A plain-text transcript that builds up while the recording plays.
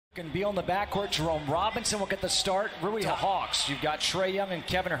And Beal in the backcourt. Jerome Robinson will get the start. Rui Hawks. You've got Trae Young and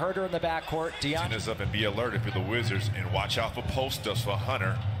Kevin Huerter in the backcourt. Turn this up and be alert if you're the Wizards, and watch out for post-ups for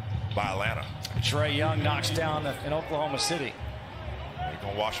Hunter by Atlanta. Trae Young knocks down in Oklahoma City. We're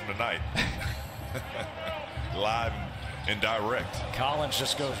going to watch him tonight. Live and direct. Collins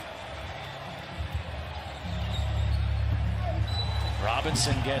just goes.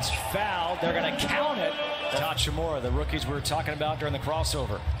 Robinson gets fouled. They're going to count it. Hachimura, the rookies we were talking about during the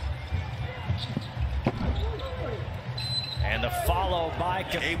crossover. And the follow by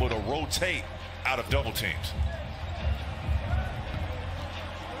able to rotate out of double teams.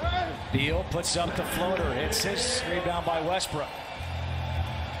 Beal puts up the floater. Hits his rebound by Westbrook.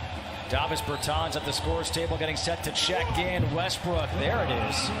 Davis Bertans at the scores table getting set to check in. Westbrook, there it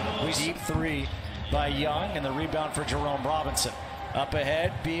is. Deep three by Young and the rebound for Jerome Robinson. Up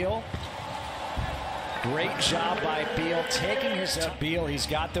ahead, Beal. Great job by Beal taking his Beal. He's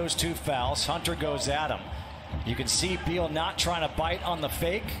got those two fouls. Hunter goes at him. You can see Beal not trying to bite on the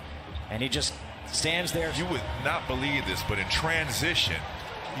fake, and he just stands there. You would not believe this, but in transition,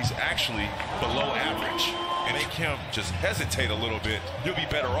 he's actually below average. And make him just hesitate a little bit, he'll be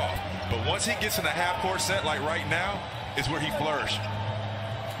better off. But once he gets in a half-court set like right now, is where he flourished.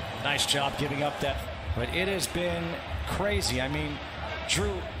 Nice job giving up that. But it has been crazy. I mean,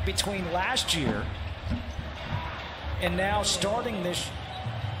 Drew, between last year and now starting this,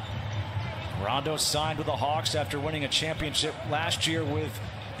 Rondo signed with the Hawks after winning a championship last year with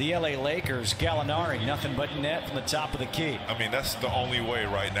the LA Lakers. Gallinari, nothing but net from the top of the key. I mean, that's the only way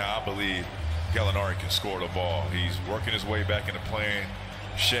right now, I believe, Gallinari can score the ball. He's working his way back into playing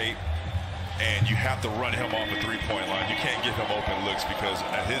shape, and you have to run him off the three-point line. You can't give him open looks because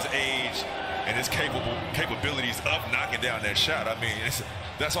at his age and his capabilities of knocking down that shot, I mean,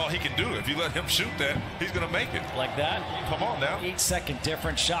 that's all he can do. If you let him shoot that, he's going to make it. Like that? Come on now. 8-second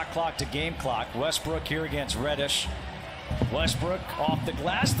difference, shot clock to game clock. Westbrook here against Reddish. Westbrook off the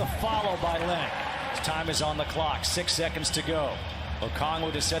glass, the follow by Lenk. Time is on the clock, 6 seconds to go.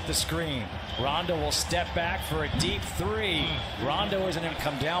 Okongwu to set the screen. Rondo will step back for a deep three. Rondo isn't going to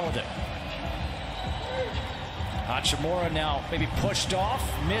come down with it. Hachimura now maybe pushed off,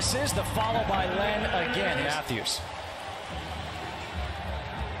 misses. The follow by Len again. Matthews.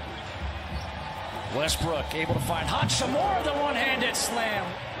 Westbrook able to find Hachimura, the one-handed slam.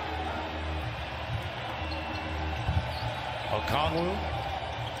 Okongwu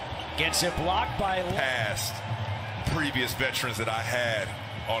gets it blocked by past previous veterans that I had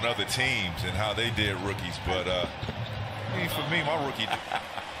on other teams and how they did rookies, but for me, my rookie.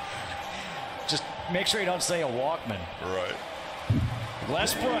 Just make sure you don't say a Walkman. Right.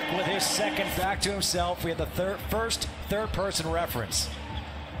 Westbrook with his second back to himself. We have the first third-person reference.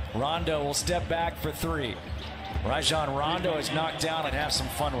 Rondo will step back for three. Rajon Rondo is knocked down and have some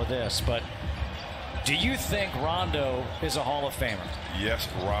fun with this, but do you think Rondo is a Hall of Famer? Yes,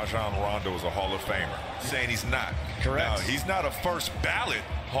 Rajon Rondo is a Hall of Famer. Saying he's not. Correct. Now, he's not a first ballot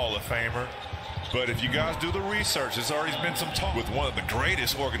Hall of Famer, but if you guys do the research, there's already been some talk with one of the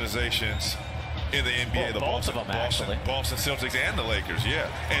greatest organizations in the NBA, both of them, actually. Boston Celtics and the Lakers, yeah,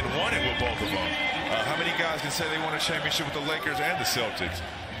 and won it with both of them. How many guys can say they won a championship with the Lakers and the Celtics?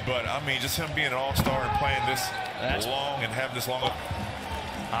 But, I mean, just him being an all-star and playing this long and having this long.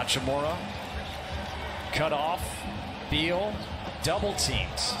 Hachimura cut off. Beal double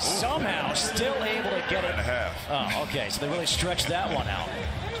teams. Somehow still able to get it. And a half. Oh, okay. So they really stretched that one out.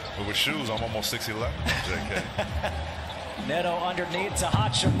 But with shoes, I'm almost 6'11", JK. Neto underneath to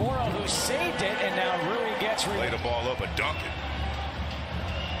Hachimura, who saved it, and now Rui gets lay the ball up and dunk it.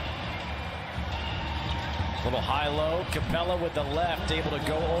 Little high-low. Capella with the left, able to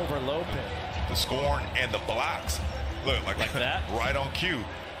go over Lopez. The scoring and the blocks. Look, like that. Right on cue.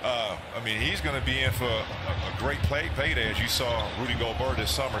 I mean, he's going to be in for a great payday, as you saw Rudy Gobert this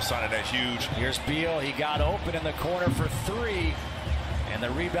summer signing that huge. Here's Beal. He got open in the corner for three. And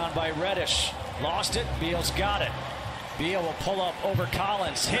the rebound by Reddish. Lost it. Beal's got it. Beal will pull up over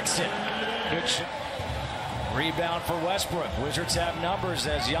Collins. Hits it. Good shot. Rebound for Westbrook. Wizards have numbers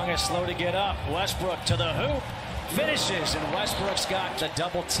as Young is slow to get up. Westbrook to the hoop. Finishes, and Westbrook's got the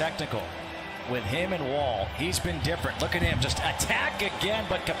double technical. With him and Wall, he's been different. Look at him, just attack again,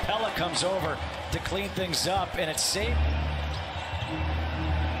 but Capella comes over to clean things up, and it's safe.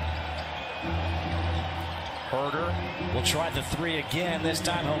 Huerter will try the three again. This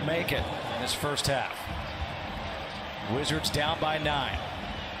time he'll make it in his first half. Wizards down by 9.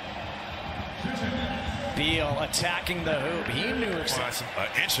 Beal attacking the hoop. He knew it.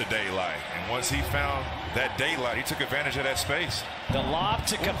 An inch of daylight, and once he found that daylight, he took advantage of that space. The lob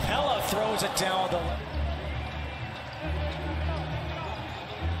to Capella, throws it down.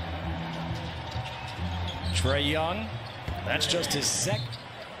 Trae Young, that's just his second.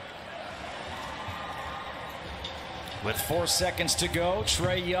 With 4 seconds to go,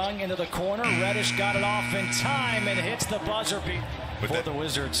 Trae Young into the corner. Reddish got it off in time and hits the buzzer beat for the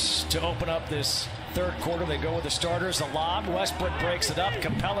Wizards to open up this third quarter. They go with the starters. A lob. Westbrook breaks it up.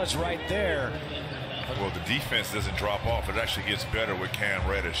 Capella's right there. Well, the defense doesn't drop off. It actually gets better with Cam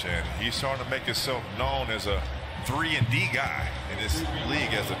Reddish, and he's starting to make himself known as a 3-and-D guy in this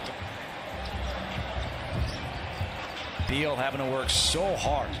league. As a Beal having to work so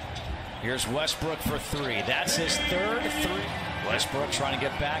hard. Here's Westbrook for 3. That's his third 3. Westbrook trying to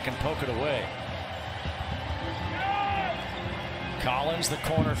get back and poke it away. Collins, the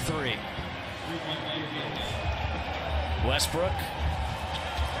corner 3. Westbrook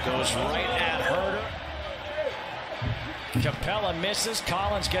goes right at Herter. Capella misses.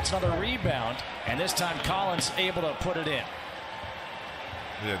 Collins gets another rebound, and this time Collins able to put it in.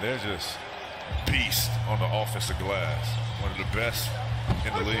 Yeah, they're just beasts on the offensive glass. One of the best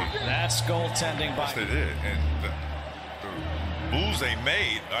in the league. That's goaltending by. Yes, they did. And the moves they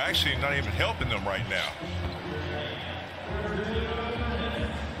made are actually not even helping them right now.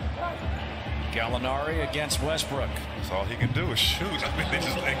 Gallinari against Westbrook. That's all he can do is shoot. I mean,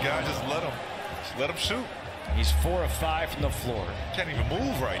 that guy just let him shoot. He's 4 of 5 from the floor. Can't even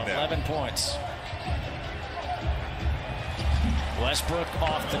move right now. 11 points. Westbrook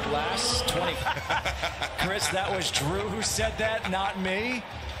off the glass. 20. Chris, that was Drew who said that, not me.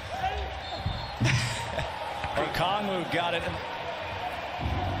 Okongwu got it.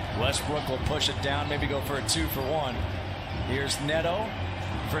 Westbrook will push it down, maybe go for a 2-for-1. Here's Neto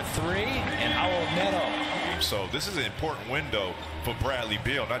for 3, and how will Neto? So this is an important window for Bradley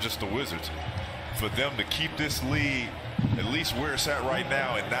Beal, not just the Wizards, for them to keep this lead at least where it's at right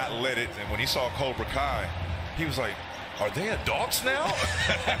now and not let it. And when he saw Cobra Kai, he was like, are they adults now?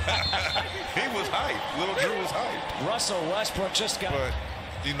 He was hyped. Little Drew was hyped. Russell Westbrook just got. But,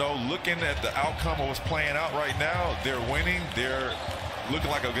 you know, looking at the outcome of what's playing out right now, they're winning. They're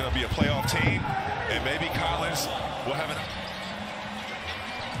looking like they're going to be a playoff team. And maybe Collins will have an.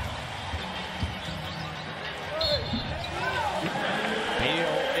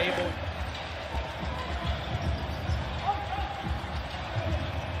 Beal able.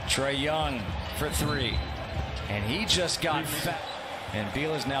 Trae Young for 3. And he just got fat. And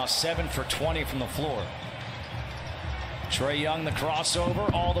Beal is now 7 for 20 from the floor. Trae Young, the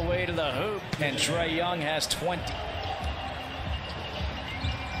crossover all the way to the hoop. And Trae Young has 20.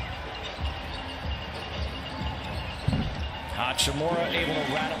 Hachimura able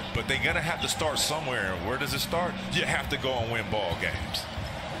to rattle. But they're going to have to start somewhere. Where does it start? You have to go and win ball games.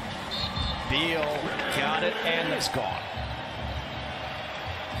 Beal got it, and it's gone.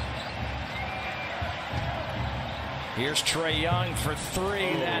 Here's Trae Young for 3.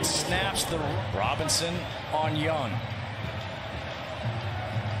 That snaps the. Robinson on Young.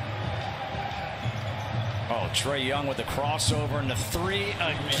 Oh, Trae Young with the crossover and the 3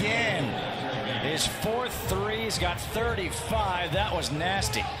 again. His 4th 3. He's got 35. That was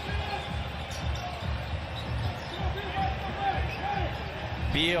nasty.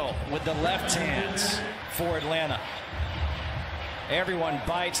 Beal with the left hands for Atlanta. Everyone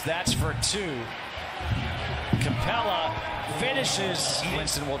bites. That's for 2. Capella finishes.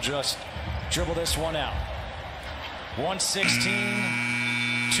 Winston will just dribble this one out. 116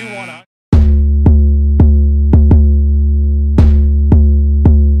 to 100.